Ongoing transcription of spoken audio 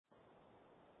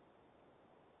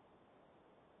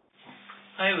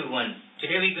Hi everyone.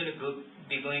 Today we're going to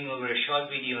be going over a short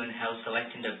video on how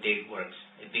select and update works,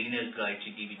 a beginner's guide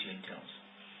to DB2 internals.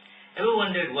 Ever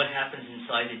wondered what happens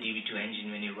inside the DB2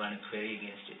 engine when you run a query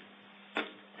against it?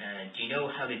 Do you know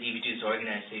how the DB2 is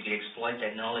organized so you can exploit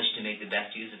that knowledge to make the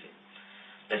best use of it?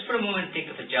 Let's for a moment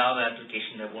think of a Java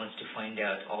application that wants to find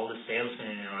out all the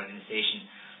salesmen in an organization.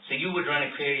 So you would run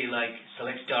a query like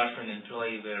select star from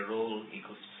employee where role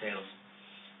equals to sales.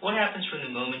 What happens from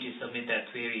the moment you submit that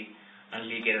query until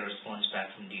you get a response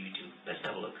back from DB2? Let's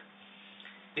have a look.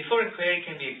 Before a query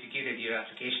can be executed, your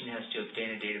application has to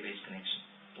obtain a database connection.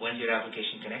 Once your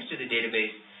application connects to the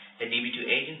database, a DB2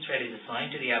 agent thread is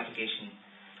assigned to the application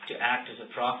to act as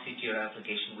a proxy to your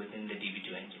application within the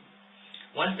DB2 engine.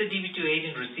 Once the DB2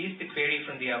 agent receives the query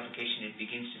from the application, it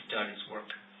begins to start its work.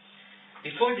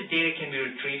 Before the data can be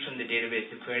retrieved from the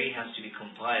database, the query has to be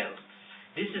compiled.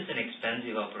 This is an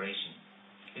expensive operation.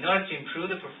 In order to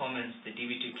improve the performance, the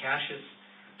DB2 caches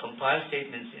compile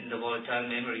statements in the volatile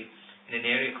memory in an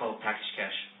area called package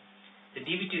cache. The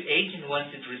DB2 agent,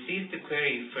 once it receives the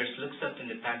query, first looks up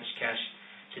in the package cache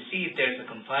to see if there's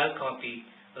a compiled copy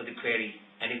of the query,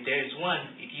 and if there is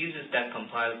one, it uses that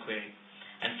compiled query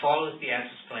and follows the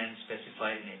access plan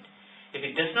specified in it. If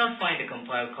it does not find a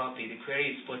compiled copy, the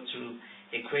query is put through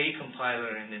a query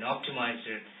compiler and an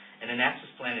optimizer, and an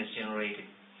access plan is generated.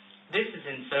 This is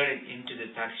inserted into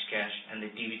the package cache, and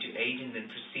the DB2 agent then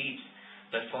proceeds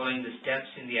by following the steps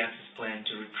in the access plan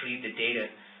to retrieve the data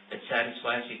that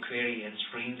satisfies your query and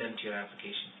stream them to your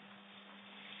application.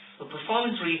 For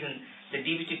performance reasons, the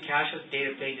DB2 caches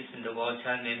data pages in the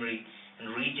volatile memory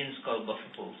in regions called buffer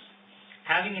pools.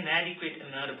 Having an adequate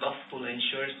amount of buffer pool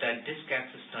ensures that disk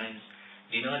access times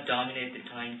do not dominate the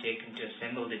time taken to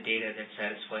assemble the data that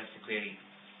satisfies the query.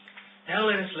 Now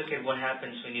let us look at what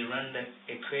happens when you run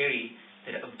a query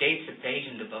that updates a page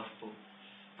in the buffer pool.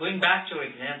 Going back to our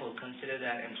example, consider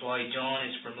that employee John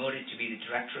is promoted to be the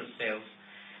director of sales.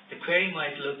 The query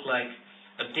might look like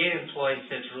update employee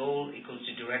set role equals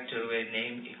to director where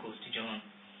name equals to John.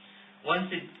 Once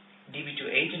the DB2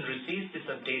 agent receives this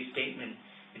update statement,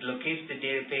 it locates the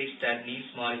data page that needs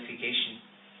modification,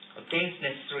 obtains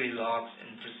necessary logs,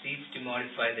 and proceeds to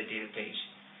modify the data page.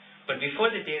 But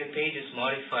before the data page is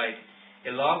modified,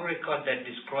 a log record that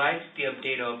describes the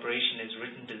update operation is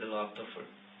written to the log buffer.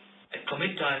 At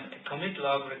commit time, a commit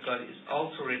log record is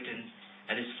also written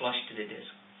and is flushed to the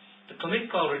disk. The commit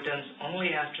call returns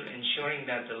only after ensuring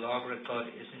that the log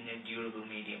record is in a durable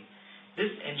medium.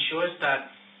 This ensures that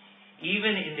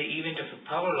even in the event of a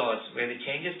power loss where the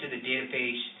changes to the data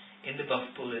page in the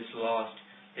buffer pool is lost,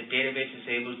 the database is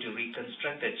able to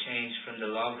reconstruct that change from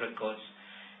the log records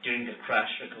during the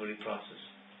crash recovery process.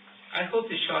 I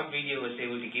hope this short video was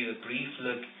able to give a brief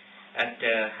look at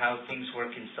how things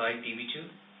work inside DB2.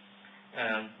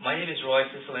 My name is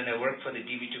Cecil, and I work for the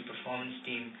DB2 performance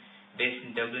team based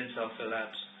in Dublin Software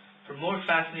Labs. For more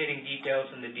fascinating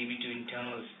details on the DB2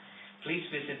 internals, please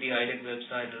visit the IDEC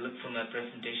website and look for my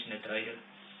presentation at IDEC.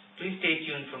 Please stay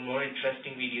tuned for more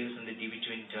interesting videos on the DB2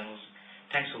 internals.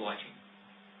 Thanks for watching.